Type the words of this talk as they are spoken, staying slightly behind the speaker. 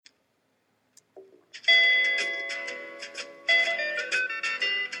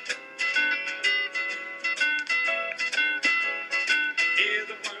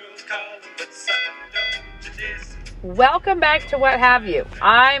Welcome back to What Have You.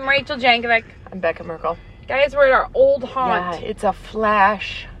 I'm Rachel Jankovic. I'm Becca Merkel. Guys, we're at our old haunt. Yeah, it's a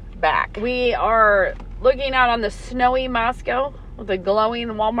flashback. We are looking out on the snowy Moscow with a glowing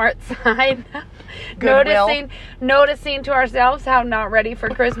Walmart sign. Noticing to ourselves how not ready for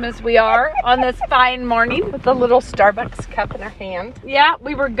Christmas we are on this fine morning. With a little Starbucks cup in our hand. Yeah,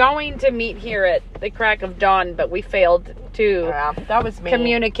 we were going to meet here at the crack of dawn, but we failed to that was me.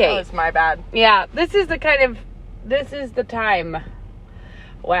 communicate. That was my bad. Yeah, this is the time.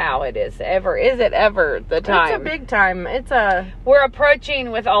 Wow, is it ever the time? It's a big time. We're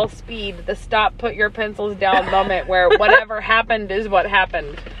approaching with all speed the stop, put your pencils down moment where whatever happened is what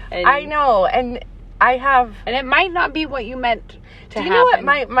happened. And I know, and it might not be what you meant to happen. Do you know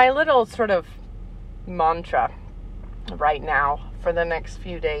what my little sort of mantra right now for the next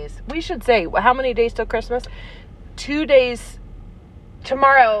few days? We should say, how many days till Christmas? 2 days.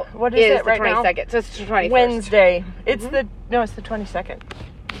 Tomorrow what is it the right 22nd. now? So it's the 21st. Wednesday. It's the 22nd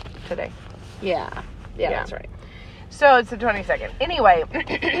today. Yeah, that's right. So it's the 22nd. Anyway,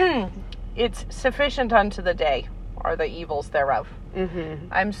 it's sufficient unto the day, or the evils thereof. Mm-hmm.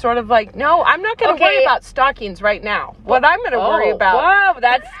 I'm sort of like, no, I'm not going to worry about stockings right now. What I'm going to worry about... Whoa,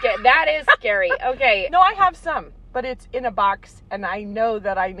 that is scary. Okay. No, I have some, but it's in a box, and I know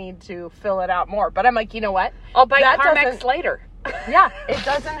that I need to fill it out more. But I'm like, you know what? I'll buy Carmex later. Yeah, it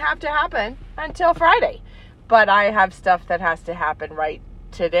doesn't have to happen until Friday. But I have stuff that has to happen right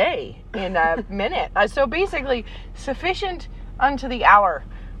today in a minute. So basically, sufficient unto the hour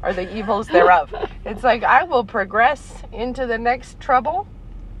are the evils thereof. It's like I will progress into the next trouble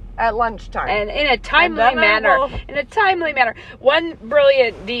at lunchtime. And in a timely manner. One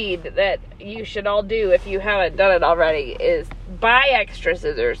brilliant deed that you should all do if you haven't done it already is buy extra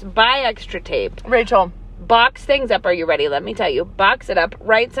scissors, buy extra tape. Rachel. Box things up. Are you ready? Let me tell you. Box it up,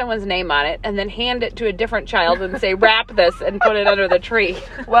 write someone's name on it, and then hand it to a different child and say, wrap this and put it under the tree.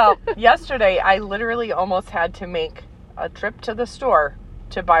 Well, yesterday I literally almost had to make a trip to the store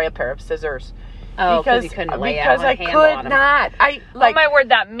to buy a pair of scissors. Oh, because you couldn't lay out I could not. Oh my word,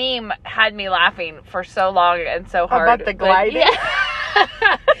 that meme had me laughing for so long and so hard. About the gliding?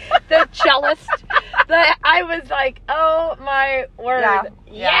 Yeah. The cellist. I was like, oh my word. Yeah.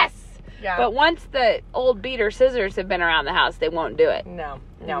 Yes. Yeah. But once the old beater scissors have been around the house, they won't do it. No.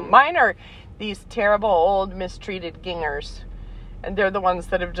 Mine are these terrible old mistreated gingers. And they're the ones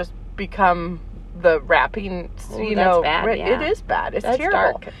that have just become the wrapping, that's bad, yeah. It is bad. It's that's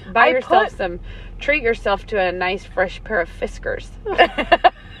terrible. Dark. Treat yourself to a nice fresh pair of Fiskars.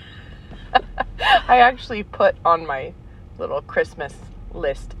 I actually put on my little Christmas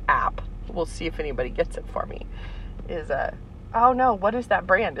list app. We'll see if anybody gets it for me. Oh no, what is that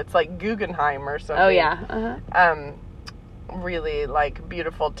brand? It's like Guggenheim or something. Oh yeah. Uh-huh. Really like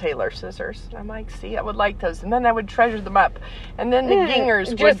beautiful tailor scissors. I'm like, see, I would like those, and then I would treasure them up, and then the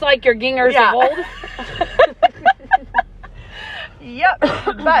gingers, just like your gingers of old. Yep.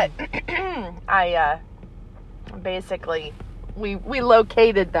 But I basically we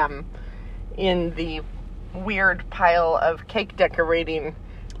located them in the weird pile of cake decorating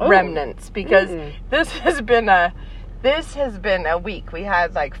remnants because this has been a week. We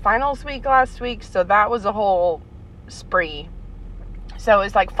had like finals week last week, so that was a whole spree. So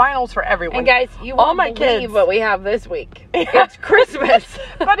it's like finals for everyone. And guys, you won't believe what we have this week. Yeah. It's Christmas.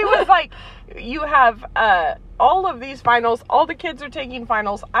 But it was like, you have all of these finals. All the kids are taking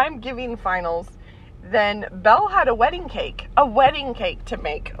finals. I'm giving finals. Then Belle had a wedding cake to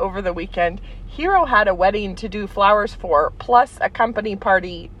make over the weekend. Hero had a wedding to do flowers for, plus a company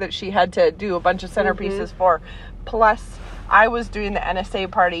party that she had to do a bunch of centerpieces for. Plus, I was doing the NSA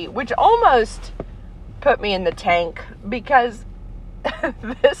party, which almost put me in the tank because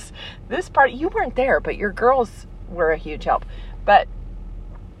this party, you weren't there, but your girls were a huge help. But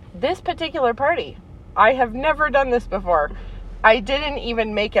this particular party, I have never done this before. I didn't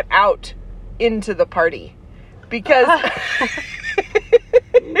even make it out into the party because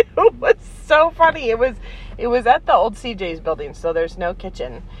it was so funny. It was at the old CJ's building, so there's no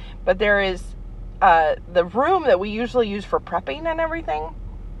kitchen, but there is the room that we usually use for prepping and everything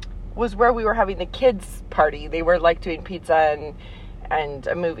was where we were having the kids party. They were like doing pizza and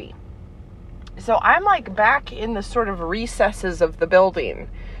a movie. So I'm like back in the sort of recesses of the building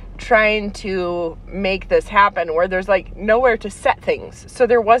trying to make this happen where there's like nowhere to set things. So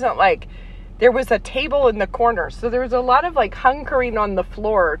there was a table in the corner. So there was a lot of like hunkering on the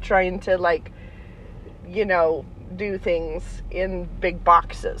floor trying to like, do things in big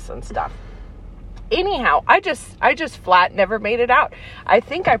boxes and stuff. Anyhow, I just flat never made it out. I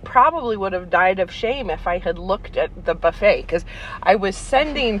think I probably would have died of shame if I had looked at the buffet because I was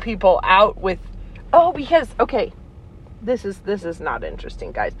sending people out with, this is not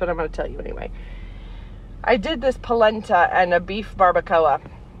interesting, guys, but I'm going to tell you anyway. I did this polenta and a beef barbacoa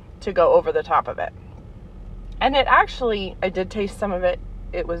to go over the top of it. And it actually, I did taste some of it.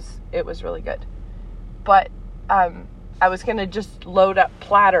 It was really good. But I was going to just load up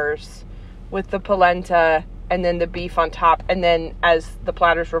platters with the polenta and then the beef on top. And then as the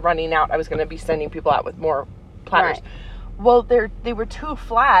platters were running out, I was going to be sending people out with more platters. Right. Well, they were too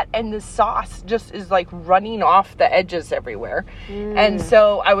flat, and the sauce just is like running off the edges everywhere. And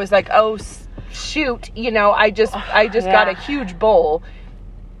so I was like, oh, shoot, I just got a huge bowl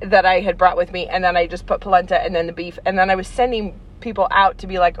that I had brought with me, and then I just put polenta and then the beef, and then I was sending people out to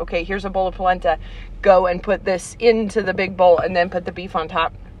be like, okay, here's a bowl of polenta, go and put this into the big bowl and then put the beef on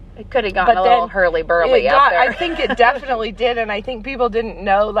top. It could have gotten a little hurly-burly out there. I think it definitely did, and I think people didn't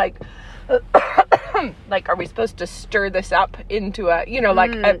know, like, are we supposed to stir this up into a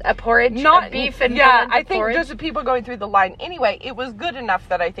porridge? Not a beef and I think porridge? just people going through the line. Anyway, it was good enough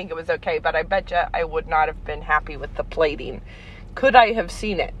that I think it was okay, but I bet you I would not have been happy with the plating. Could I have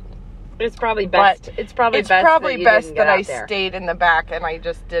seen it? It's probably best. It's probably best that I stayed in the back and I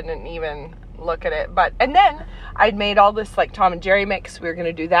just didn't even look at it. And then I'd made all this like Tom and Jerry mix. We were going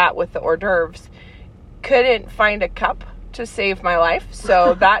to do that with the hors d'oeuvres. Couldn't find a cup to save my life,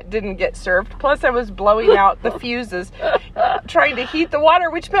 so that didn't get served. Plus I was blowing out the fuses trying to heat the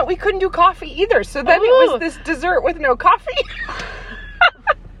water, which meant we couldn't do coffee either. So then it was this dessert with no coffee.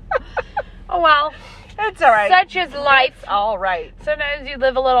 Oh well, it's all right. Such is life. It's all right. Sometimes you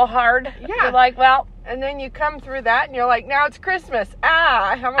live a little hard. Yeah. You're like, well, and then you come through that and you're like, now it's Christmas.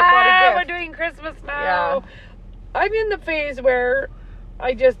 I haven't bought a gift. We're doing Christmas now. Yeah. I'm in the phase where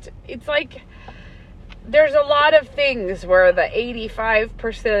it's like there's a lot of things where the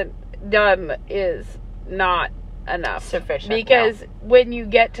 85% done is not enough. Sufficient. Because when you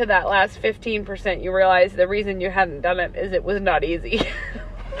get to that last 15%, you realize the reason you hadn't done it is it was not easy.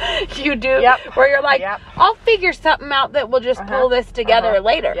 You do. Yep. Where you're like, I'll figure something out that will just pull this together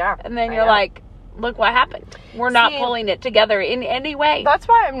later. Yeah. And then you're like, look what happened. We're not pulling it together in any way. That's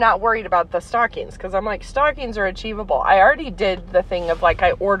why I'm not worried about the stockings, because I'm like, stockings are achievable. I already did the thing of like,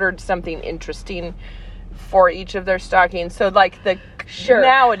 I ordered something interesting for each of their stockings. So like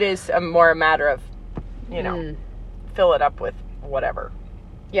now it is more a matter of, fill it up with whatever.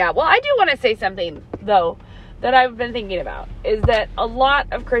 Yeah. Well, I do want to say something though that I've been thinking about is that a lot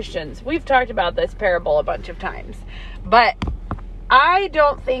of Christians, we've talked about this parable a bunch of times, but I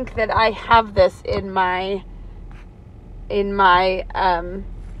don't think that I have this in my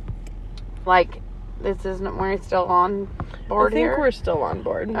this isn't, we're still on board here? I think we're still on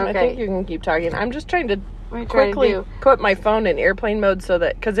board. Okay. I think you can keep talking. I'm just trying to quickly put my phone in airplane mode so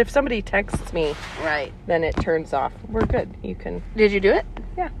that, because if somebody texts me, then it turns off. We're good. You can. Did you do it?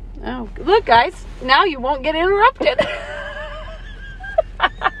 Yeah. Oh, look, guys. Now you won't get interrupted.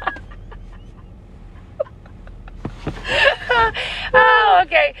 Oh,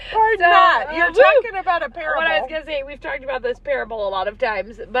 okay. Or not. You're talking about a parable. What I was going to say, we've talked about this parable a lot of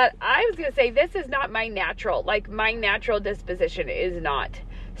times, but I was going to say this is not my natural. Like, my natural disposition is not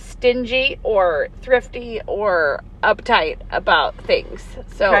stingy or thrifty or uptight about things.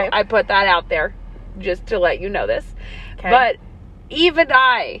 So I put that out there just to let you know this. Okay. But even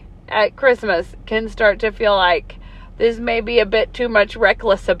I, at Christmas, can start to feel like this may be a bit too much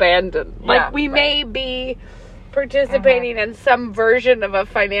reckless abandon. Like, we may be participating in some version of a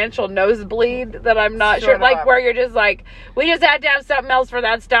financial nosebleed that I'm not sure. Like, where you're just like, we just had to have something else for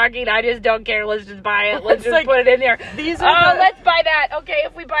that stocking. I just don't care. Let's just buy it. Let's just put it in there. Let's buy that. Okay,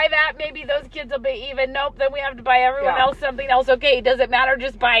 if we buy that, maybe those kids will be even. Nope, then we have to buy everyone else something else. Okay, doesn't matter.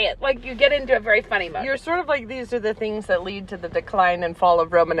 Just buy it. Like, you get into a very funny mode. You're sort of like, these are the things that lead to the decline and fall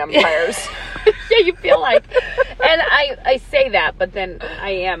of Roman empires. Yeah, you feel like. And I say that, but then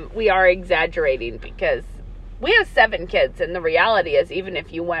we are exaggerating because we have 7 kids, and the reality is, even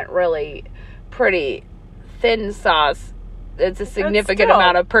if you went really pretty thin sauce, it's a significant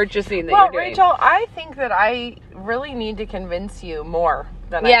amount of purchasing that you're doing. Rachel, I think that I really need to convince you more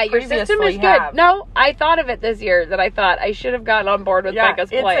than I previously have. Yeah, your system is good. No, I thought of it this year, that I thought I should have gotten on board with Becca's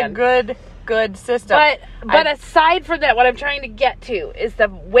plan. It's a good system. But aside from that, what I'm trying to get to is the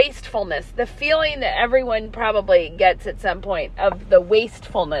wastefulness, the feeling that everyone probably gets at some point of the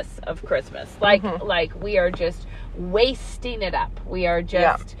wastefulness of Christmas. Like we are just wasting it up. We are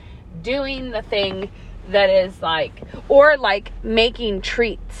just doing the thing that is like, or like making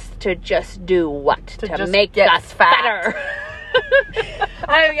treats to just do what? To make us fatter.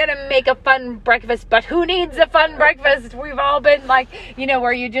 I'm gonna make a fun breakfast, but who needs a fun breakfast? We've all been like,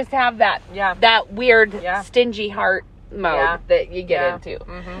 where you just have that weird stingy heart mode that you get into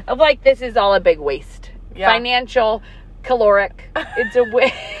of like, this is all a big waste, financial, caloric. It's a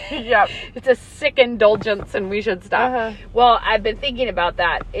way. Yep. It's a sick indulgence, and we should stop. Uh-huh. Well, I've been thinking about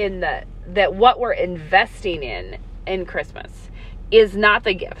that that what we're investing in Christmas is not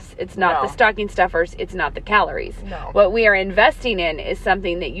the gifts. It's not No. the stocking stuffers. It's not the calories. No. What we are investing in is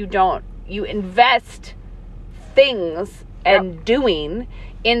something that you invest things and doing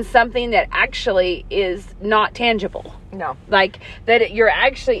in something that actually is not tangible. No. Like that you're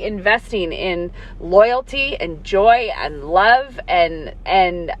actually investing in loyalty and joy and love and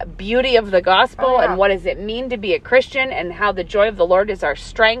beauty of the gospel. Oh, yeah. And what does it mean to be a Christian, and how the joy of the Lord is our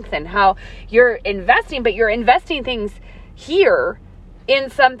strength, and how you're investing, but you're investing things here in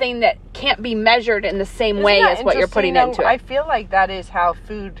something that can't be measured in the same Isn't way that as what you're putting interesting, into though? it. I feel like that is how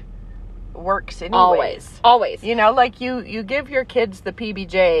food works anyways. Always. You know, like you give your kids the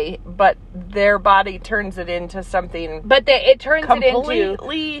PBJ, but their body turns it into something But it turns it into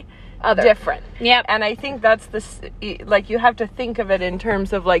completely other. different. Yep. And I think that's like, you have to think of it in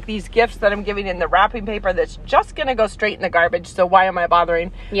terms of like these gifts that I'm giving in the wrapping paper that's just going to go straight in the garbage. So why am I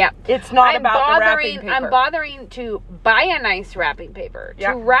bothering? Yeah. It's not about the wrapping paper. I'm bothering to buy a nice wrapping paper,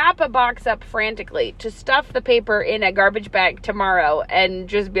 Yeah. to wrap a box up frantically, to stuff the paper in a garbage bag tomorrow and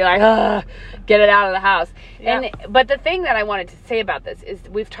just be like, ugh, get it out of the house. Yeah. But the thing that I wanted to say about this is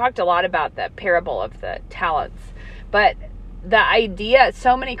we've talked a lot about the parable of the talents, but the idea,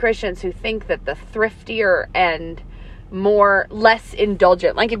 so many Christians who think that the thriftier and less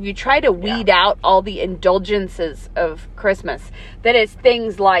indulgent, like if you try to weed out all the indulgences of Christmas, that is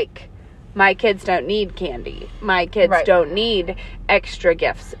things like, my kids don't need candy, my kids Right. don't need extra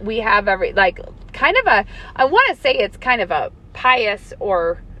gifts, we have I want to say it's kind of a pious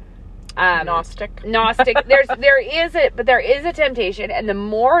or Gnostic. there is a temptation, and the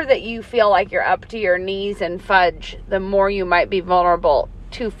more that you feel like you're up to your knees in fudge, the more you might be vulnerable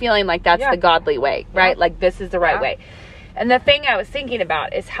to feeling like that's the godly way, right? Like this is the right way. And the thing I was thinking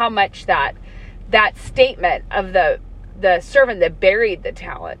about is how much that statement of the servant that buried the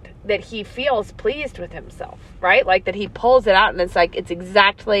talent, that he feels pleased with himself, right? Like that he pulls it out and it's like, it's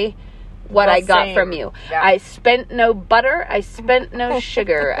exactly what The I got same. from you. Yeah. I spent no butter. I spent no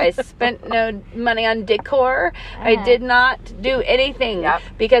sugar. I spent no money on decor. I did not do anything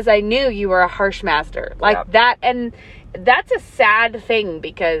because I knew you were a harsh master. Like that. And that's a sad thing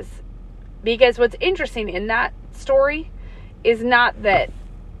because what's interesting in that story is not that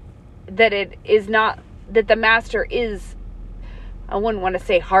the master is, I wouldn't want to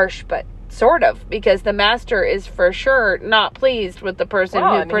say harsh, but sort of, because the master is for sure not pleased with the person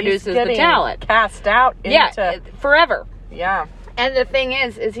who produces the talent. Cast out into forever. Yeah. And the thing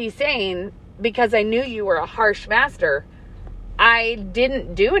is he's saying, because I knew you were a harsh master, I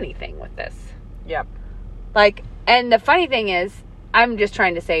didn't do anything with this. Yep. Like, and the funny thing is, I'm just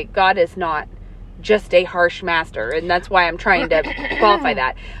trying to say God is not just a harsh master, and that's why I'm trying to qualify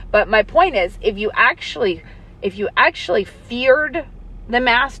that. But my point is, if you actually feared the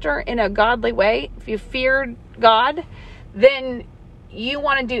master in a godly way, if you feared God, then you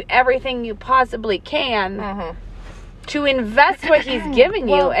want to do everything you possibly can to invest what he's given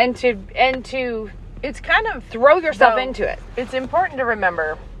you and to it's kind of throw yourself into it. It's important to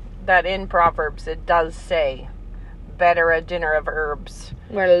remember that in Proverbs it does say, better a dinner of herbs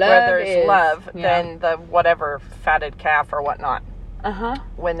where there's love than the whatever fatted calf or whatnot.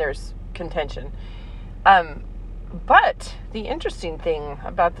 When there's contention. But the interesting thing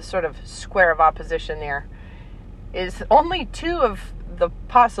about the sort of square of opposition there is only 2 of the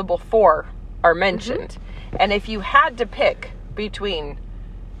possible 4 are mentioned. And if you had to pick between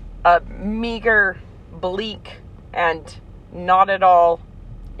a meager, bleak, and not at all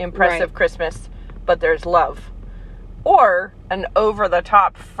impressive Christmas, but there's love, or an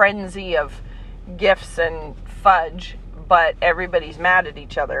over-the-top frenzy of gifts and fudge, but everybody's mad at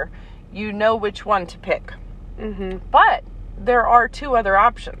each other, you know which one to pick. But there are 2 other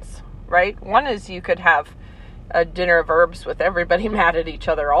options, right? One is you could have a dinner of herbs with everybody mad at each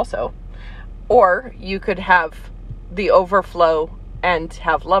other also. Or you could have the overflow and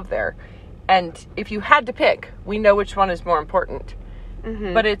have love there. And if you had to pick, we know which one is more important.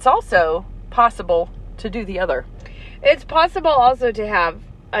 But it's also possible to do the other. It's possible also to have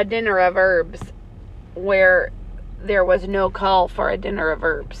a dinner of herbs where there was no call for a dinner of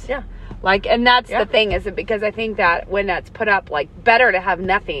herbs. Yeah. Like, and that's the thing, is it? Because I think that when that's put up, like, better to have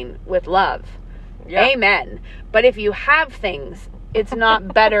nothing with love. Yeah. Amen. But if you have things, it's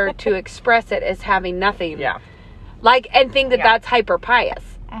not better to express it as having nothing. Yeah. Like, and think that that's hyper pious.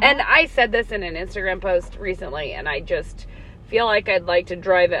 And I said this in an Instagram post recently, and I just feel like I'd like to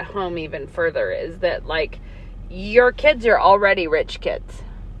drive it home even further, is that, like, your kids are already rich kids.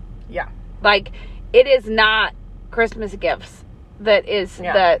 Yeah. Like, it is not Christmas gifts that is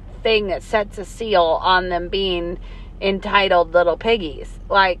the thing that sets a seal on them being entitled little piggies.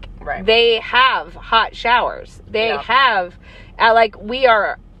 Like, they have hot showers. They have, we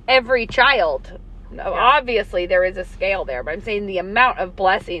are every child. Obviously, there is a scale there, but I'm saying the amount of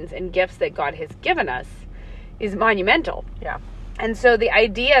blessings and gifts that God has given us is monumental. Yeah. And so the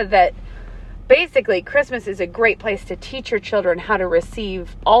idea that basically Christmas is a great place to teach your children how to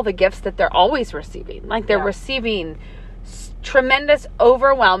receive all the gifts that they're always receiving. Like, they're receiving tremendous,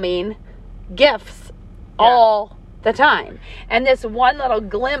 overwhelming gifts all the time. And this one little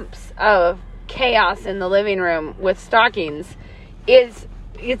glimpse of chaos in the living room with stockings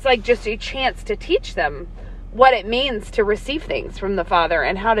it's like just a chance to teach them what it means to receive things from the Father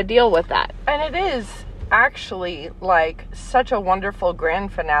and how to deal with that. And it is actually like such a wonderful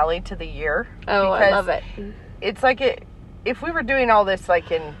grand finale to the year. Oh, I love it. It's like if we were doing all this like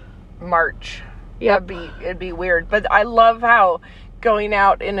in March, it'd be weird. But I love how going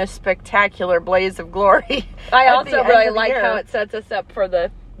out in a spectacular blaze of glory. I also really like how it sets us up for the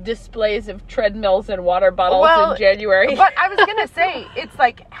displays of treadmills and water bottles in January. But I was going to say, it's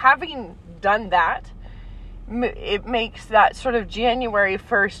like having done that, it makes that sort of January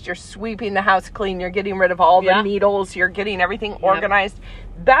 1st, you're sweeping the house clean, you're getting rid of all the needles, you're getting everything organized.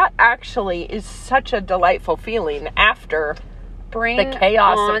 That actually is such a delightful feeling after the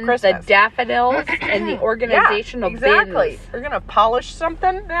chaos of Christmas. The daffodils and the organizational bins. We're going to polish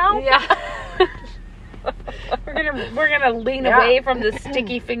something now? Yeah. We're gonna lean away from the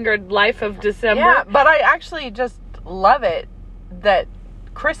sticky-fingered life of December. Yeah, but I actually just love it that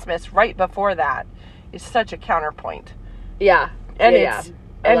Christmas right before that is such a counterpoint. Yeah,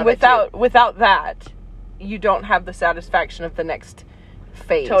 and without that, you don't have the satisfaction of the next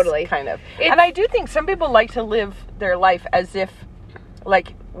phase. Totally, kind of. And I do think some people like to live their life as if,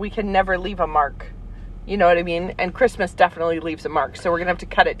 like, we can never leave a mark. You know what I mean? And Christmas definitely leaves a mark, so we're going to have to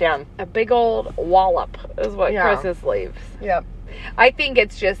cut it down. A big old wallop is what Christmas leaves. Yep. I think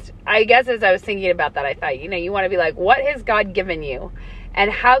it's just, I guess as I was thinking about that, I thought, you want to be like, what has God given you? And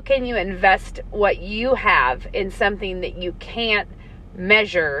how can you invest what you have in something that you can't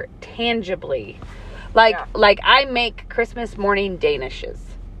measure tangibly? Like I make Christmas morning danishes.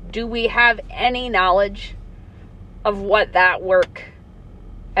 Do we have any knowledge of what that work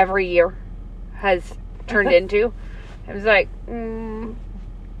every year has turned into? I was like,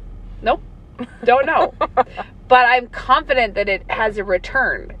 nope, don't know. But I'm confident that it has a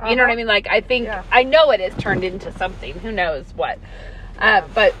return. You know what I mean? Like, I think, I know it has turned into something. Who knows what?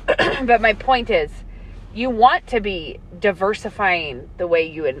 But my point is, you want to be diversifying the way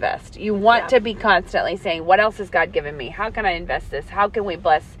you invest. You want to be constantly saying, what else has God given me? How can I invest this? How can we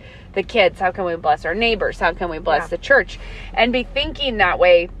bless the kids? How can we bless our neighbors? How can we bless the church? And be thinking that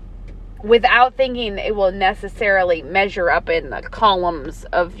way without thinking it will necessarily measure up in the columns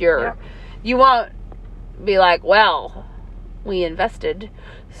of your... You won't be like, well, we invested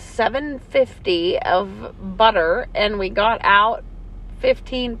 $7.50 of butter and we got out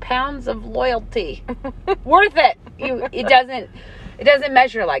 15 pounds of loyalty. Worth it. It doesn't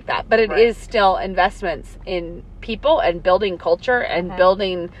measure like that, but it is still investments in people and building culture and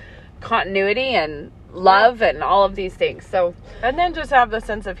building continuity and love and all of these things. So, and then just have the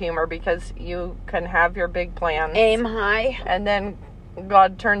sense of humor, because you can have your big plans, aim high, and then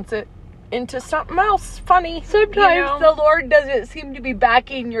God turns it into something else funny. Sometimes the Lord doesn't seem to be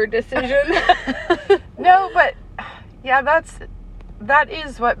backing your decision. No, but that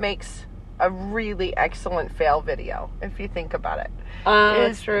is what makes a really excellent fail video, if you think about it.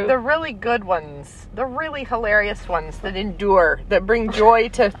 That's true. The really good ones, the really hilarious ones that endure, that bring joy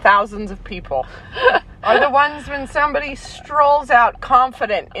to thousands of people, are the ones when somebody strolls out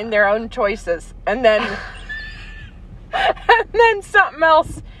confident in their own choices, and then something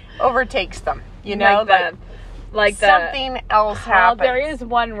else overtakes them. You know, something else happens. There is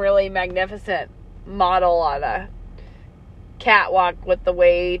one really magnificent model on a catwalk with the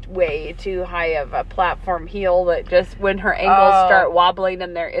way too high of a platform heel that just when her ankles start wobbling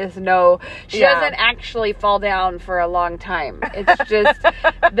and there is she doesn't actually fall down for a long time. It's just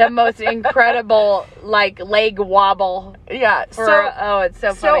the most incredible leg wobble. Yeah. It's so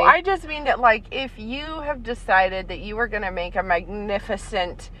funny. So I just mean that, like, if you have decided that you are going to make a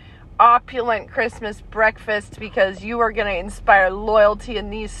magnificent, opulent Christmas breakfast because you are going to inspire loyalty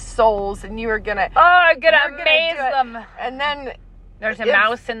in these souls, and you are going to I'm going to amaze them. And then there's a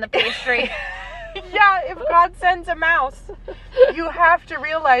mouse in the pastry. Yeah, if God sends a mouse, you have to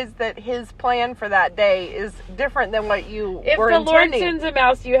realize that his plan for that day is different than what you If were the Lord intending. sends a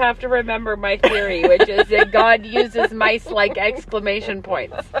mouse, you have to remember my theory, which is that God uses mice like exclamation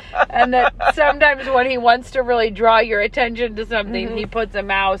points. And that sometimes when he wants to really draw your attention to something, he puts a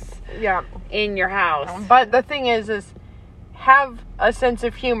mouse Yeah. in your house. But the thing is have a sense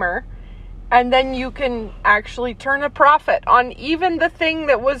of humor, and then you can actually turn a profit on even the thing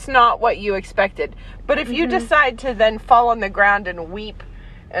that was not what you expected. But if you decide to then fall on the ground and weep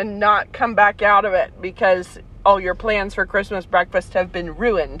and not come back out of it because all your plans for Christmas breakfast have been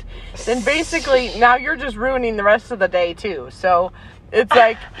ruined, then basically now you're just ruining the rest of the day too. So it's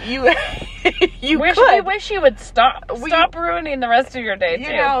like you We wish you would stop ruining the rest of your day too.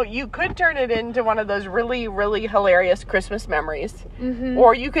 You know, you could turn it into one of those really, really hilarious Christmas memories,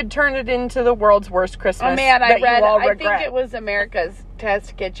 or you could turn it into the world's worst Christmas. Oh man, I regret. think it was America's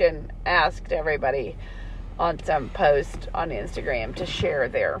Test Kitchen asked everybody on some post on Instagram to share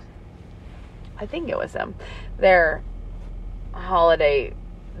their holiday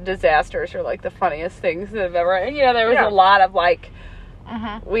disasters or like the funniest things that have ever, and you know, there was a lot of like,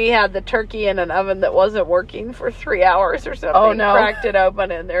 we had the turkey in an oven that wasn't working for 3 hours or something. Oh no. Cracked it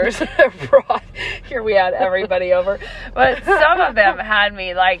open and there's a broth. Here we had everybody over. But some of them had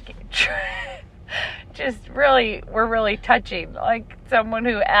me like, were really touching. Like someone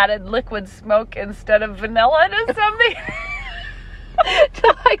who added liquid smoke instead of vanilla to something.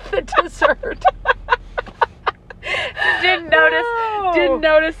 To like the dessert. Didn't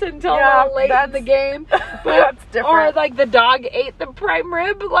notice until late in the game. But, that's different. Or like the dog ate the prime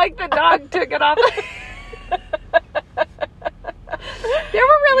rib, like the dog took it off. There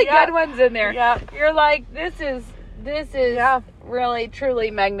were really good ones in there. Yeah. You're like, this is really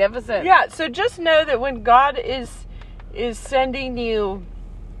truly magnificent. Yeah, so just know that when God is sending you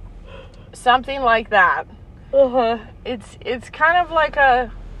something like that, it's kind of like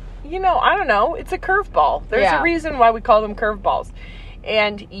a, you know, I don't know, it's a curveball. There's a reason why we call them curveballs.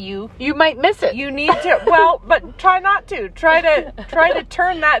 And you might miss it. You need to, but try not to. Try to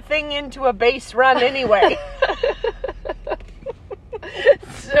turn that thing into a base run anyway.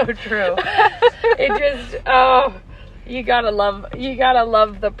 So true. It just, you gotta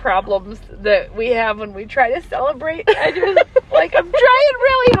love the problems that we have when we try to celebrate. I just, like, I'm trying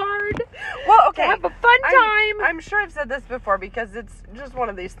really hard. Well, okay. To have a fun time. I'm sure I've said this before because it's just one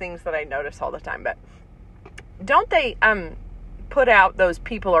of these things that I notice all the time. But don't they put out those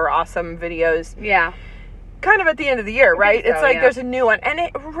People Are Awesome videos? Yeah. Kind of at the end of the year, right? So, it's like there's a new one, and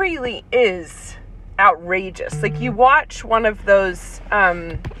it really is outrageous. Like you watch one of those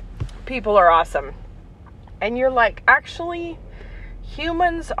People Are Awesome, and you're like, actually,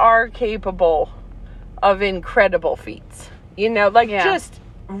 humans are capable of incredible feats. You know, like just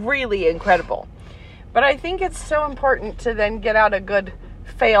really incredible. But I think it's so important to then get out a good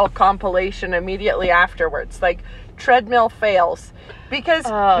fail compilation immediately afterwards, like treadmill fails, because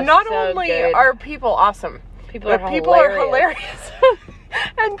not only are people awesome, people are hilarious.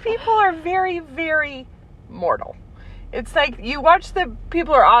 And people are very, very mortal. It's like you watch the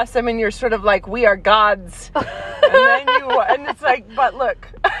People Are Awesome and you're sort of like, we are gods. And it's like, but look.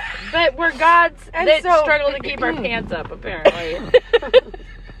 But we're gods and that so, struggle to keep our pants up, apparently.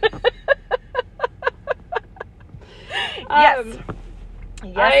 Yes.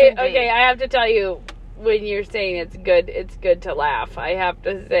 Okay, I have to tell you, when you're saying it's good to laugh, I have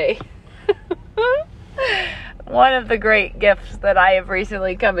to say one of the great gifts that I have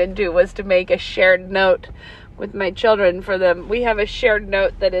recently come into was to make a shared note with my children for them. We have a shared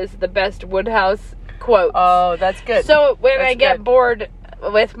note that is the best Woodhouse quotes. Oh, that's good. So when I get bored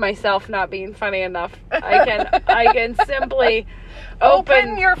with myself not being funny enough, I can simply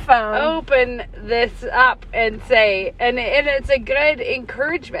open your phone, open this up and say, and it's a good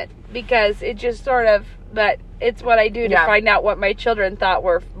encouragement because it just sort of, but it's what I do to find out what my children thought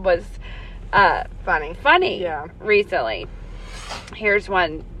was funny recently. Here's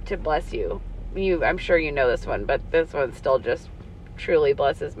one to bless you. I'm sure you know this one, but this one still just truly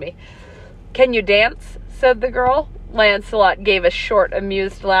blesses me. "Can you dance?" said the girl. Lancelot gave a short,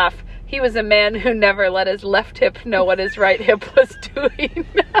 amused laugh. He was a man who never let his left hip know what his right hip was doing.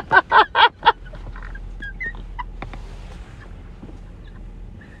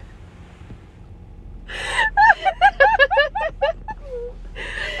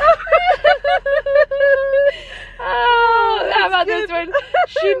 Oh, how about this one?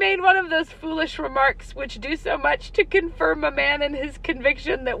 She made one of those foolish remarks which do so much to confirm a man in his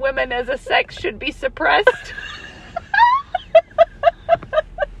conviction that women as a sex should be suppressed.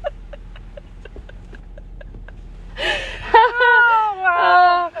 Oh,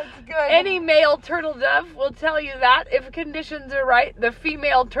 wow. That's good. Any male turtle dove will tell you that if conditions are right, the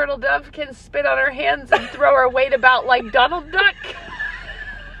female turtle dove can spit on her hands and throw her weight about like Donald Duck.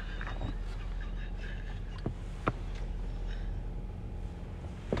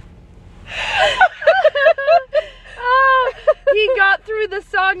 He got through the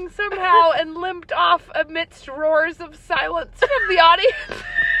song somehow and limped off amidst roars of silence from the audience.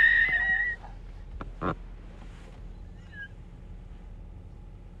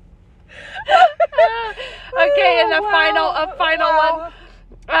 Okay, and a final one.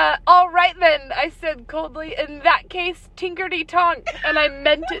 All right then, I said coldly. In that case, tinkerty tonk, and I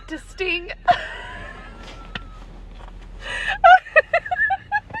meant it to sting.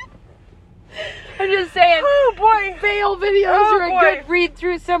 I'm just saying. Oh boy, fail videos are a good read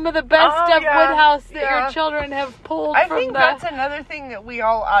through some of the best of Woodhouse that your children have pulled. I think that's another thing that we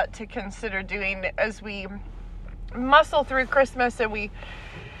all ought to consider doing as we muscle through Christmas and we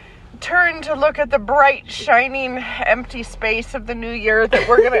turn to look at the bright, shining, empty space of the new year that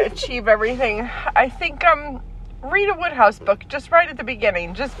we're going to achieve everything. I think read a Woodhouse book just right at the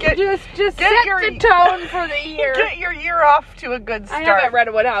beginning. Just set the tone for the year. Get your year off to a good start. I haven't read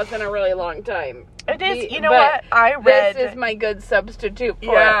a Woodhouse in a really long time. It is. You know what? I read. This is my good substitute for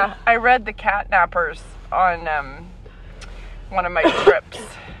it. Yeah, I read The Catnappers on one of my trips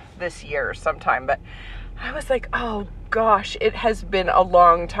this year sometime, but I was like, oh gosh, it has been a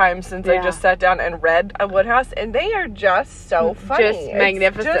long time since I just sat down and read a Woodhouse, and they are just so funny. Just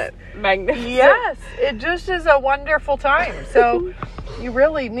magnificent. Magnificent. Yes, it just is a wonderful time. So you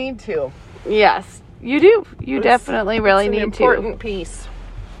really need to. Yes, you do. You definitely really need to. It's an important piece.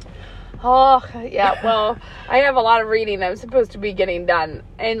 Oh, yeah. Well, I have a lot of reading I'm supposed to be getting done.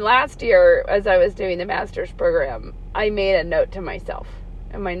 And last year, as I was doing the master's program, I made a note to myself.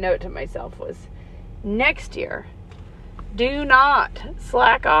 And my note to myself was, next year, do not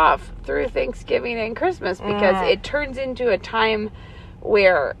slack off through Thanksgiving and Christmas, because it turns into a time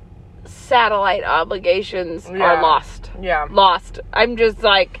where satellite obligations are lost. Yeah. Lost. I'm just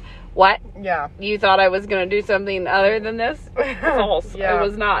like, what? Yeah. You thought I was going to do something other than this? False. It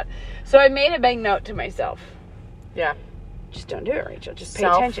was not. So I made a big note to myself. Yeah. Just don't do it, Rachel. Just pay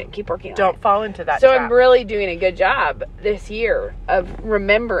attention. Keep working on it. Don't fall into that So trap. I'm really doing a good job this year of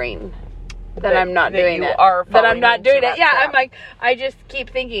remembering that I'm not doing it. That I'm not doing it. Yeah, trap. I'm like, I just keep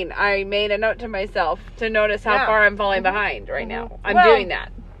thinking. I made a note to myself to notice how far I'm falling behind right now. I'm doing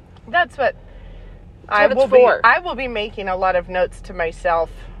that. That's what I will be making a lot of notes to myself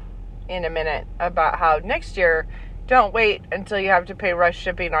in a minute about how next year, don't wait until you have to pay rush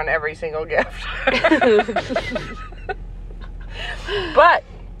shipping on every single gift. But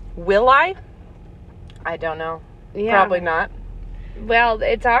will I? I don't know. Yeah. Probably not. Well,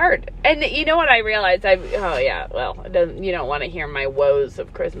 it's hard. And you know what I realized? You don't want to hear my woes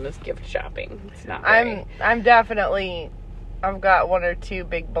of Christmas gift shopping. It's not very... I'm definitely, I've got one or two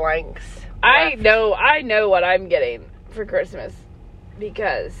big blanks left. I know what I'm getting for Christmas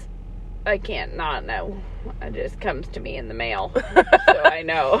because I can't not know. It just comes to me in the mail. So I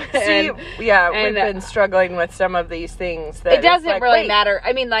know. We've been struggling with some of these things. That it doesn't really matter.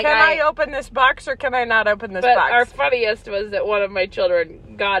 I mean, like, can I open this box or can I not open this box? But our funniest was that one of my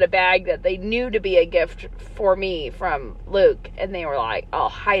children got a bag that they knew to be a gift for me from Luke, and they were like, I'll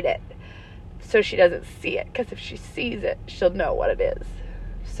hide it so she doesn't see it, because if she sees it, she'll know what it is.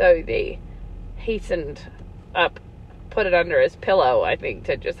 So they hastened up, put it under his pillow, I think,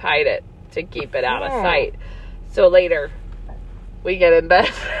 to just hide it, to keep it out of sight. So later, we get in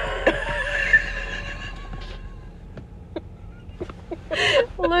bed.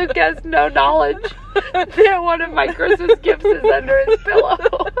 Luke has no knowledge that one of my Christmas gifts is under his pillow.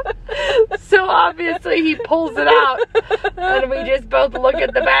 So obviously he pulls it out, and we just both look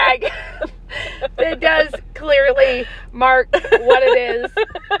at the bag. It does clearly mark what it is.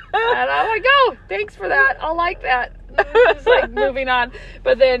 And I'm like, oh, thanks for that. I'll like that. Just like moving on.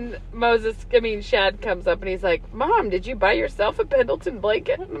 But then Shad comes up and he's like, Mom, did you buy yourself a Pendleton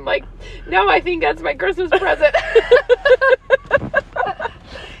blanket? And I'm like, no, I think that's my Christmas present.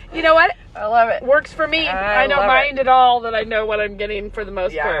 You know what? I love it. Works for me. I don't mind at all that I know what I'm getting for the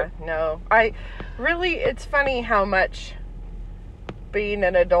most part. Yeah, no. It's funny how much being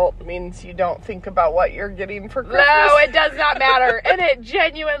an adult means you don't think about what you're getting for Christmas. No, it does not matter. And it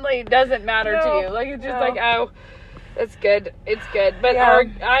genuinely doesn't matter to you. Like, it's just like, oh, it's good. It's good. But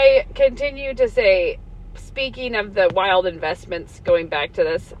I continue to say, speaking of the wild investments, going back to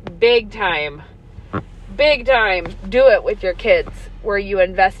this, big time, do it with your kids, where you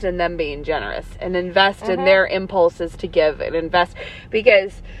invest in them being generous and invest in their impulses to give and invest,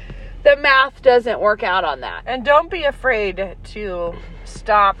 because the math doesn't work out on that. And don't be afraid to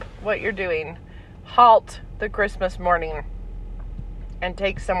stop what you're doing, halt the Christmas morning, and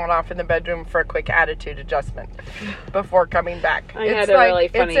take someone off in the bedroom for a quick attitude adjustment before coming back. It's really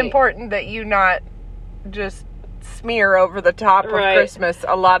funny. It's important that you not just smear over the top of Christmas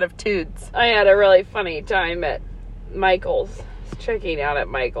a lot of tudes. I had a really funny time at Michael's, checking out at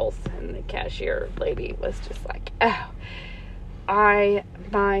Michael's, and the cashier lady was just like, oh, my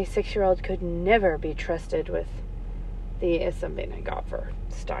 6-year-old could never be trusted with something I got for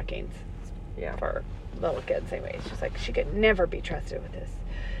stockings. Yeah. For little kids anyway. She's like, she could never be trusted with this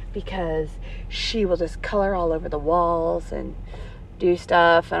because she will just color all over the walls and do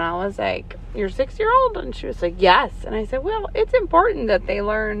stuff. And I was like, you're 6-year-old? And she was like, yes. And I said, well, it's important that they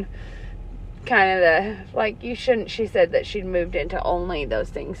learn kind of you shouldn't, she said that she'd moved into only those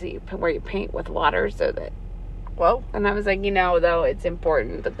things that where you paint with water so that, whoa. And I was like, though, it's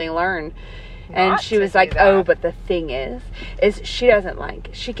important that they learn. And she was like, that. oh, but the thing is she doesn't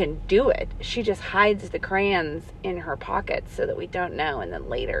she can do it. She just hides the crayons in her pockets so that we don't know, and then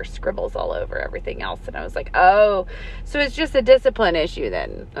later scribbles all over everything else. And I was like, oh, so it's just a discipline issue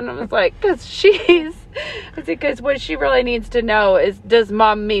then. And I was like, because what she really needs to know is, does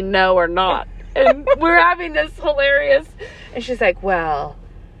mom mean no or not? And we're having this hilarious, and she's like, well,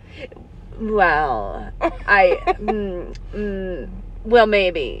 well,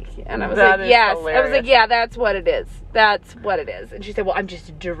 maybe. And I was like, yes. Hilarious. I was like, yeah, that's what it is. That's what it is. And she said, well, I'm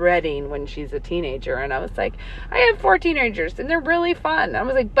just dreading when she's a teenager. And I was like, I have 4 teenagers, and they're really fun. I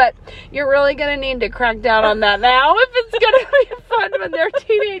was like, but you're really going to need to crack down on that now if it's going to be fun when they're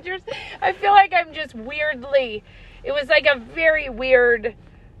teenagers. I feel like I'm just weirdly, it was like a very weird,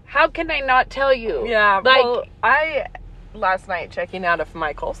 how can I not tell you? Yeah, well, I, last night, checking out of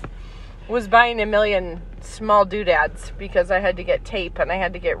Michael's, was buying a million small doodads because I had to get tape and I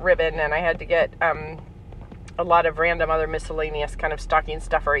had to get ribbon and I had to get a lot of random other miscellaneous kind of stocking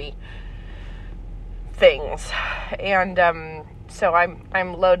stuffery things. And so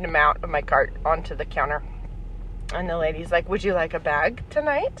I'm loading them out of my cart onto the counter. And the lady's like, would you like a bag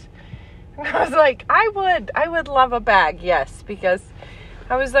tonight? And I was like, I would love a bag, yes, because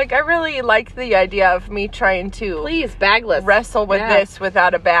I was like, I really like the idea of me trying to bagless wrestle with this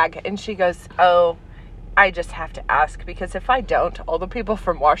without a bag. And she goes, oh, I just have to ask because if I don't, all the people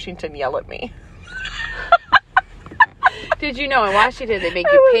from Washington yell at me. Did you know in Washington they make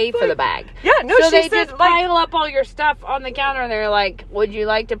you pay for the bag? Yeah, no, so she they said, just pile up all your stuff on the counter and they're like, would you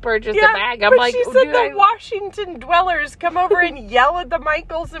like to purchase a bag? I'm but like, she said the Washington dwellers come over and yell at the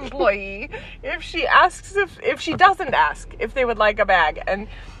Michael's employee if she asks if she doesn't ask if they would like a bag. And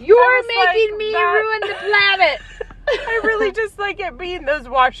you're making me ruin the planet. I really just like it being those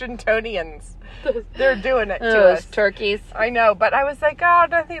Washingtonians. They're doing it to us. Turkeys. I know, but I was like, oh,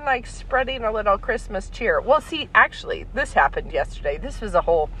 nothing like spreading a little Christmas cheer. Well, see, actually, this happened yesterday. This was a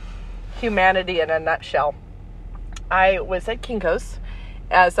whole humanity in a nutshell. I was at Kinko's,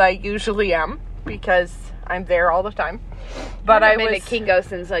 as I usually am, because I'm there all the time. But I've been at Kinko's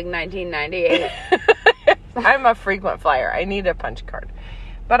since like 1998. I'm a frequent flyer. I need a punch card.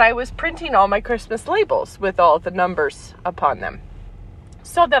 But I was printing all my Christmas labels with all the numbers upon them,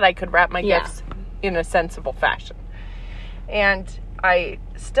 so that I could wrap my gifts in a sensible fashion. And I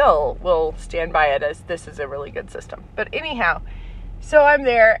still will stand by it as this is a really good system. But anyhow, so I'm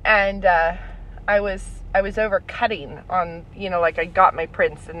there and I was over cutting on, I got my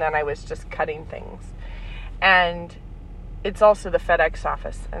prints and then I was just cutting things. And it's also the FedEx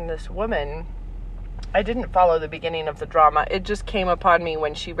office. And this woman, I didn't follow the beginning of the drama. It just came upon me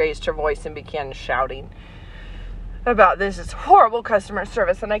when she raised her voice and began shouting about this is horrible customer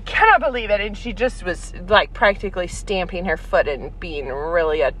service and I cannot believe it. And she just was like practically stamping her foot and being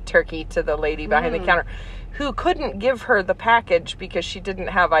really a turkey to the lady behind the counter who couldn't give her the package because she didn't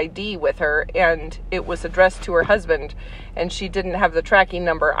have ID with her and it was addressed to her husband and she didn't have the tracking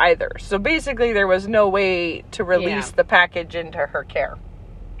number either. So basically there was no way to release the package into her care.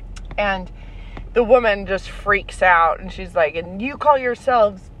 And the woman just freaks out and she's like, and you call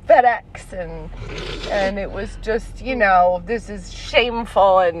yourselves FedEx, and it was just, this is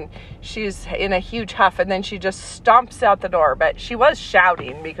shameful, and she's in a huge huff, and then she just stomps out the door. But she was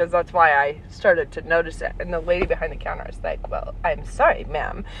shouting because that's why I started to notice it. And the lady behind the counter is like, well, I'm sorry,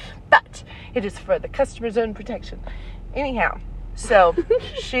 ma'am, but it is for the customer's own protection. Anyhow, so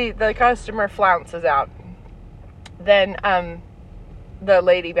the customer flounces out. Then the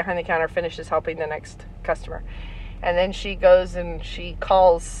lady behind the counter finishes helping the next customer. And then she goes and she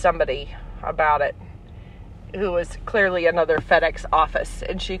calls somebody about it. who was clearly another FedEx office,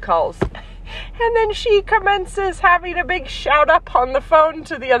 and she calls. And then she commences having a big shout up on the phone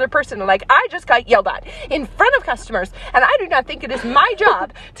to the other person. Like, I just got yelled at in front of customers, and I do not think it is my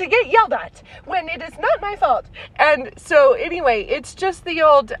job to get yelled at when it is not my fault. And so anyway, it's just the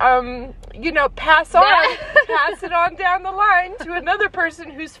old, pass it on down the line to another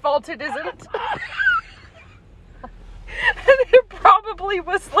person whose fault it isn't. And it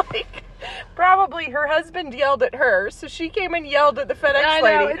probably her husband yelled at her, so she came and yelled at the FedEx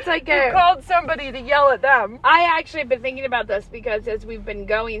lady. It's like who called somebody to yell at them. I actually have been thinking about this because as we've been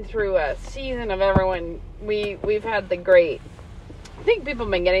going through a season of everyone, we've had the great. I think people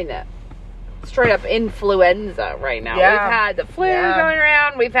have been getting the straight up influenza right now. Yeah. We've had the flu going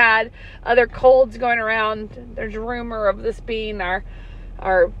around. We've had other colds going around. There's rumor of this being our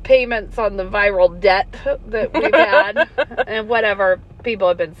payments on the viral debt that we've had and whatever. People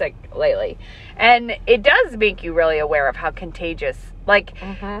have been sick lately. And it does make you really aware of how contagious,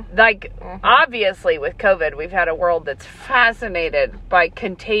 obviously with COVID, we've had a world that's fascinated by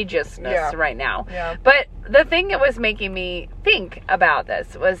contagiousness right now. Yeah. But the thing that was making me think about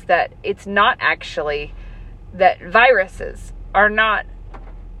this was that it's not actually that viruses are not.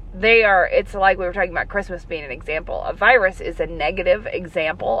 It's like we were talking about Christmas being an example. A virus is a negative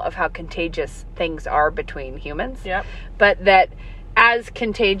example of how contagious things are between humans. Yep. But that as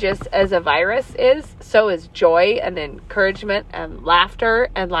contagious as a virus is, so is joy and encouragement and laughter.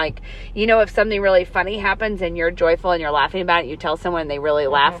 And if something really funny happens and you're joyful and you're laughing about it, you tell someone and they really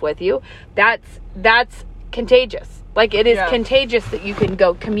laugh with you, that's contagious. Like, it is contagious that you can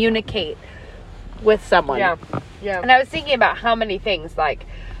go communicate with someone. Yeah. Yeah. And I was thinking about how many things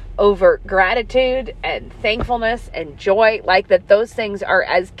over gratitude and thankfulness and joy, those things are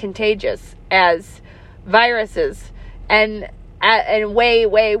as contagious as viruses, and way,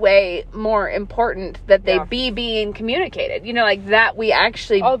 way, way more important that they be being communicated. That we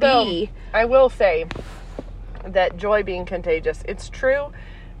actually be. I will say that joy being contagious, it's true,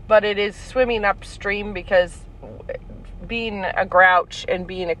 but it is swimming upstream, because being a grouch and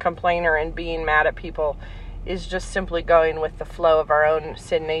being a complainer and being mad at people is just simply going with the flow of our own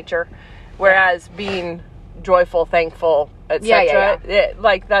sin nature, whereas being joyful, thankful, etc.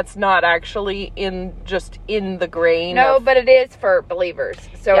 That's not actually in the grain. No, but it is for believers.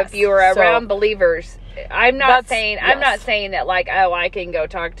 So if you are around believers, I'm not saying that I can go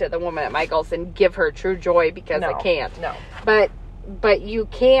talk to the woman at Michael's and give her true joy, because I can't. No, but you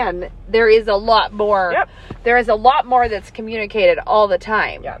can. There is a lot more. Yep. There is a lot more that's communicated all the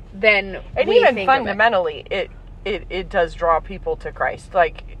time than and we even think fundamentally, it does draw people to Christ.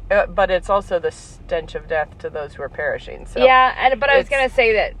 But it's also the stench of death to those who are perishing. So but I was going to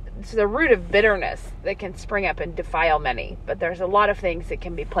say that it's the root of bitterness that can spring up and defile many. But there's a lot of things that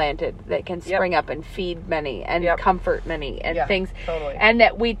can be planted that can spring up and feed many and comfort many and things. Totally. And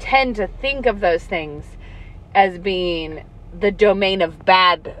that we tend to think of those things as being the domain of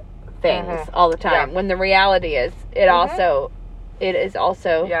bad things all the time, when the reality is it is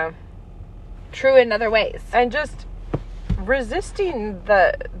also true in other ways. And just resisting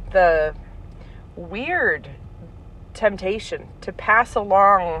the weird temptation to pass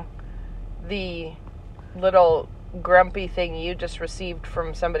along the little grumpy thing you just received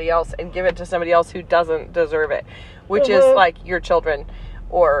from somebody else and give it to somebody else who doesn't deserve it, which is like your children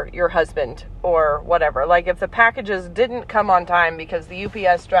or your husband or whatever. Like, if the packages didn't come on time because the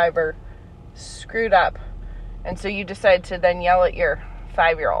UPS driver screwed up, and so you decide to then yell at your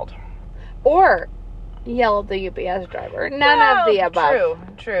 5-year-old. Or yell at the UPS driver. None of the above.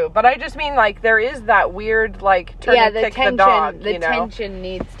 True. But I just mean, turn and kick the dog, the tension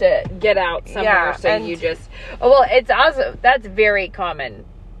needs to get out somewhere, it's also, that's very common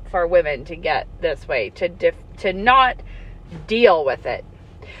for women to get this way, to not deal with it.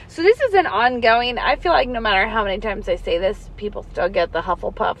 So this is an ongoing, I feel like no matter how many times I say this, people still get the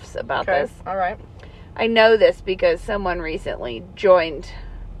Hufflepuffs about this. All right. I know this because someone recently joined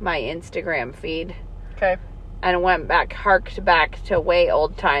my Instagram feed. Okay. And harked back to way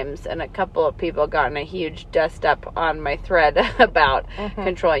old times, and a couple of people got in a huge dust up on my thread about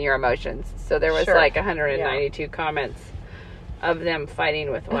controlling your emotions. So there was 192 comments of them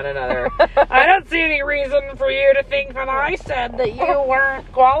fighting with one another. I don't see any reason for you to think that I said that you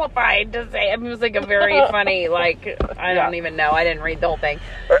weren't qualified to say. It was a very funny, I don't even know. I didn't read the whole thing.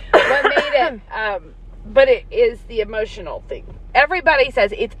 What made it, but it is the emotional thing. Everybody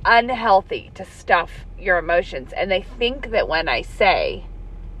says it's unhealthy to stuff your emotions, and they think that when I say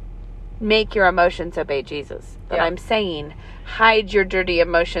make your emotions obey Jesus, that I'm saying hide your dirty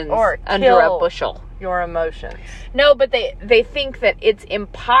emotions under a bushel. Your emotions. No, but they think that it's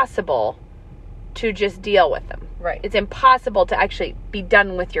impossible to just deal with them. Right. It's impossible to actually be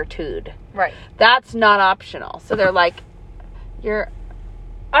done with your tood. Right. That's not optional. So they're like,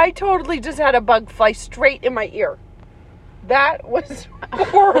 I totally just had a bug fly straight in my ear. That was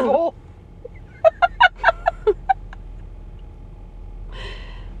horrible.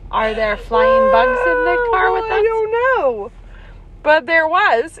 Are there flying bugs in the car with us? I don't know. But there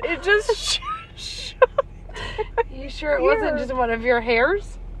was. It just You sure it wasn't just one of your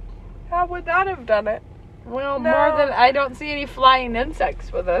hairs? How would that have done it? Well, No. more than I don't see any flying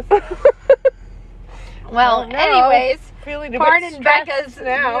insects with us. Well, Oh, no. anyways, Feeling a pardon bit Becca's. stressed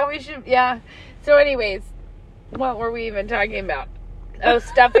now. We should, yeah. So, anyways, what were we even talking about? Oh,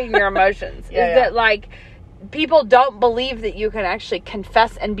 stuffing your emotions. Yeah. That like people don't believe that you can actually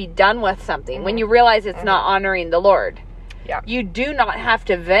confess and be done with something when you realize it's not honoring the Lord. Yeah. You do not have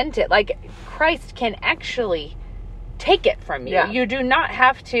to vent it. Like Christ can actually take it from you. Yeah. You do not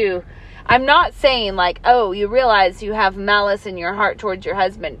have to. I'm not saying like, oh, you realize you have malice in your heart towards your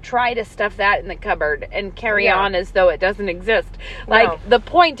husband. Try to stuff that in the cupboard and carry on as though it doesn't exist. Like No. the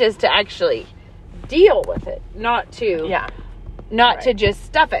point is to actually deal with it, not to to just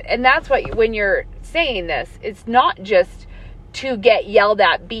stuff it. And that's what when you're saying this, it's not just to get yelled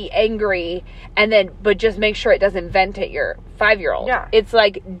at, be angry, but just make sure it doesn't vent at your 5-year-old. Yeah. It's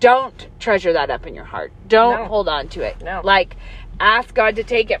like, don't treasure that up in your heart. Don't No. hold on to it. No. Like, ask God to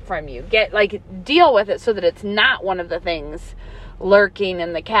take it from you. Deal with it so that it's not one of the things lurking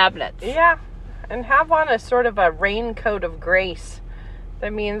in the cabinets. Yeah. And have on a sort of a raincoat of grace.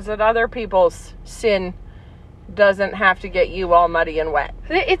 That means that other people's sin doesn't have to get you all muddy and wet.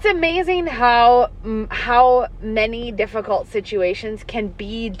 It's amazing how many difficult situations can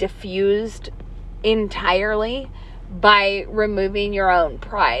be diffused entirely by removing your own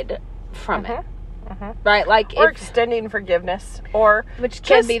pride from it. Right? Like Or extending forgiveness. Or which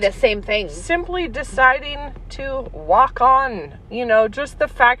can just be the same thing. simply deciding to walk on. You know, just the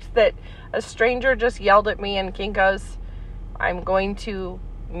fact that a stranger just yelled at me in Kinko's, I'm going to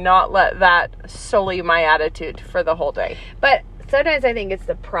not let that sully my attitude for the whole day. But sometimes I think it's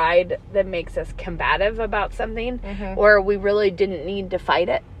the pride that makes us combative about something where we really didn't need to fight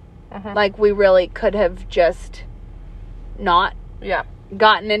it. Like we really could have just not Yeah.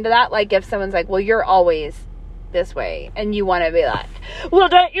 gotten into that. Like if someone's like, well, you're always this way, and you want to be like, well,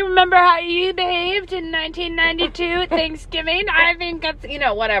 don't you remember how you behaved in 1992 at Thanksgiving? I think that's,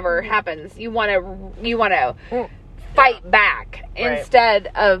 whatever happens, you want to fight back instead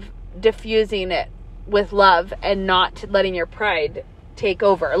of diffusing it with love and not letting your pride take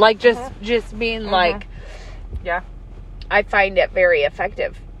over. Like just being like, Yeah. I find it very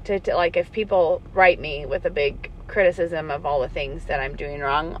effective to like if people write me with a big criticism of all the things that I'm doing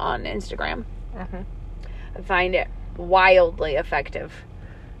wrong on Instagram, I find it wildly effective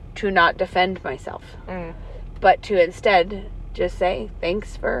to not defend myself, but to instead just say,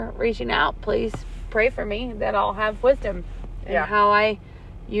 thanks for reaching out. Please pray for me that I'll have wisdom in how I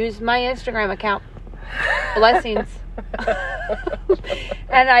use my Instagram account. Blessings.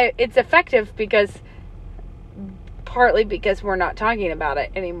 And it's effective partly because we're not talking about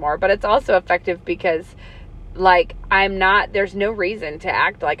it anymore, but it's also effective because like there's no reason to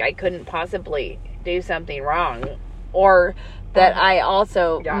act like I couldn't possibly do something wrong, or that I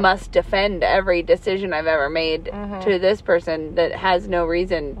also must defend every decision I've ever made to this person that has no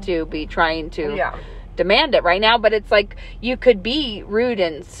reason to be trying to demand it right now. But it's like you could be rude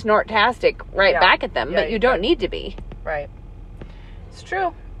and snortastic back at them, but you don't need to be. Right. It's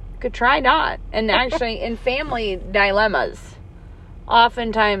true. Could try not. And actually in family dilemmas,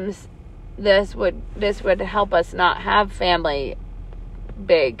 oftentimes this would help us not have family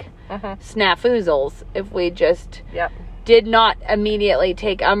big snafuzzles if we just did not immediately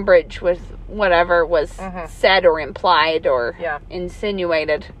take umbrage with whatever was said or implied or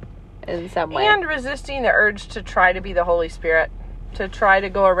insinuated in some way. And resisting the urge to try to be the Holy Spirit, to try to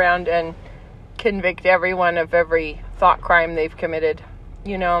go around and convict everyone of every thought crime they've committed,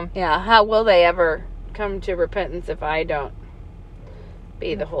 Yeah, how will they ever come to repentance if I don't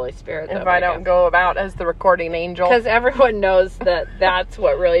be the Holy Spirit? If I don't go about as the recording angel. Because everyone knows that that's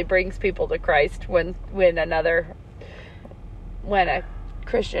what really brings people to Christ when a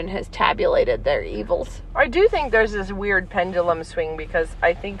Christian has tabulated their evils. I do think there's this weird pendulum swing, because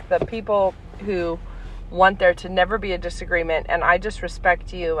I think the people who want there to never be a disagreement, and I just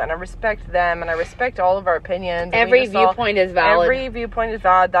respect you, and I respect them, and I respect all of our opinions. Every viewpoint is valid. Every viewpoint is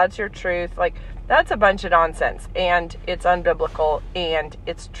valid. That's your truth. Like, that's a bunch of nonsense, and it's unbiblical, and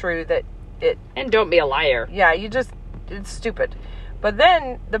it's true that it... And don't be a liar. Yeah, it's stupid. But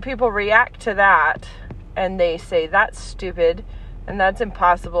then the people react to that, and they say, that's stupid. And that's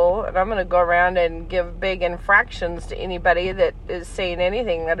impossible. And I'm going to go around and give big infractions to anybody that is saying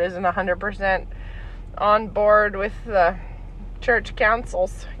anything that isn't 100% on board with the church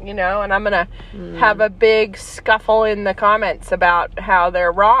councils, and I'm going to have a big scuffle in the comments about how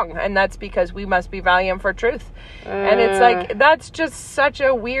they're wrong. And that's because we must be valiant for truth. And it's like, that's just such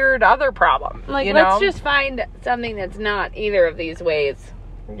a weird other problem. Like, let's just find something that's not either of these ways.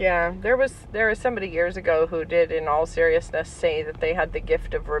 Yeah, there was somebody years ago who did, in all seriousness, say that they had the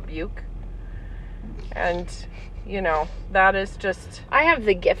gift of rebuke. And, that is just... I have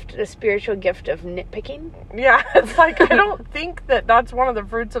the spiritual gift of nitpicking. Yeah, it's like, I don't think that that's one of the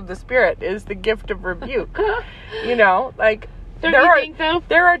fruits of the Spirit, is the gift of rebuke. Like... Don't you think, though?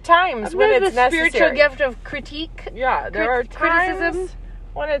 There are times when it's necessary. The spiritual gift of critique. Yeah, there are times criticism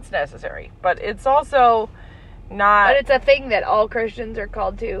when it's necessary. But it's also not... But it's a thing that all Christians are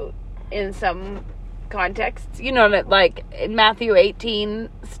called to in some contexts. That, like, in Matthew 18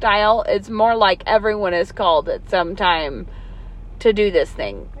 style, it's more like everyone is called at some time to do this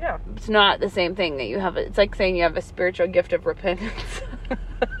thing. Yeah. It's not the same thing that you have. It's like saying you have a spiritual gift of repentance.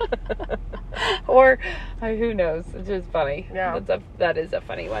 Or, who knows? It's just funny. Yeah. That is a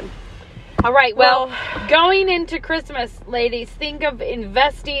funny one. All right, well, going into Christmas, ladies, think of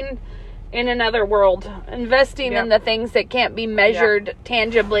investing in another world. Investing in the things that can't be measured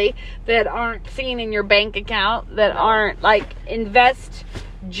tangibly, that aren't seen in your bank account, that aren't, like, invest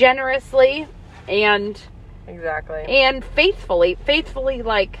generously and... Exactly. And faithfully,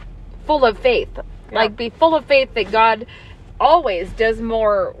 like, full of faith. Yeah. Like, be full of faith that God always does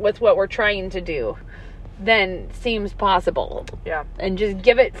more with what we're trying to do than seems possible. Yeah. And just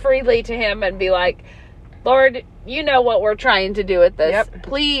give it freely to Him and be like, Lord, you know what we're trying to do with this. Yep.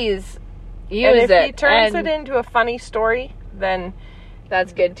 Please use it. And if He turns it into a funny story, then...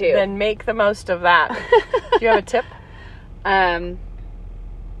 That's good, too. Then make the most of that. Do you have a tip?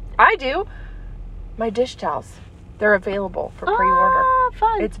 I do. My dish towels. They're available for pre-order. Oh,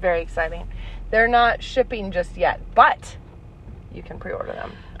 fun. It's very exciting. They're not shipping just yet, but you can pre-order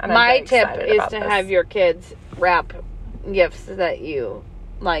them. And my tip is to have your kids wrap gifts that you,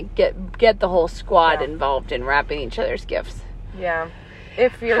 like, get the whole squad involved in wrapping each other's gifts. Yeah.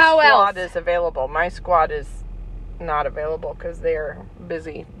 If your squad is available. My squad is not available because they're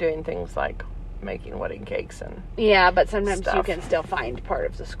busy doing things like making wedding cakes and but sometimes you can still find part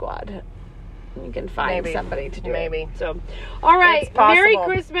of the squad. You can find somebody to do it. So, all right. Merry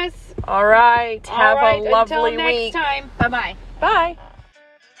Christmas. All right. Have a lovely until week. Next time. Bye-bye. Bye.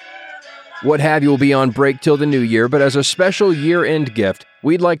 What Have You will be on break till the new year, but as a special year-end gift,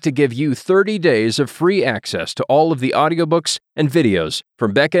 we'd like to give you 30 days of free access to all of the audiobooks and videos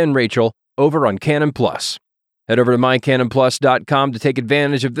from Becca and Rachel over on Canon Plus. Head over to mycanonplus.com to take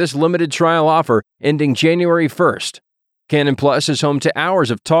advantage of this limited trial offer ending January 1st. Canon Plus is home to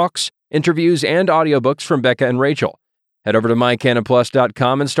hours of talks, interviews, and audiobooks from Becca and Rachel. Head over to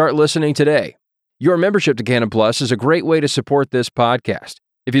mycanonplus.com and start listening today. Your membership to Canon Plus is a great way to support this podcast.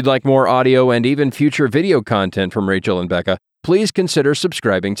 If you'd like more audio and even future video content from Rachel and Becca, please consider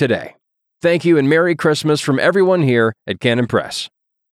subscribing today. Thank you and Merry Christmas from everyone here at Canon Press.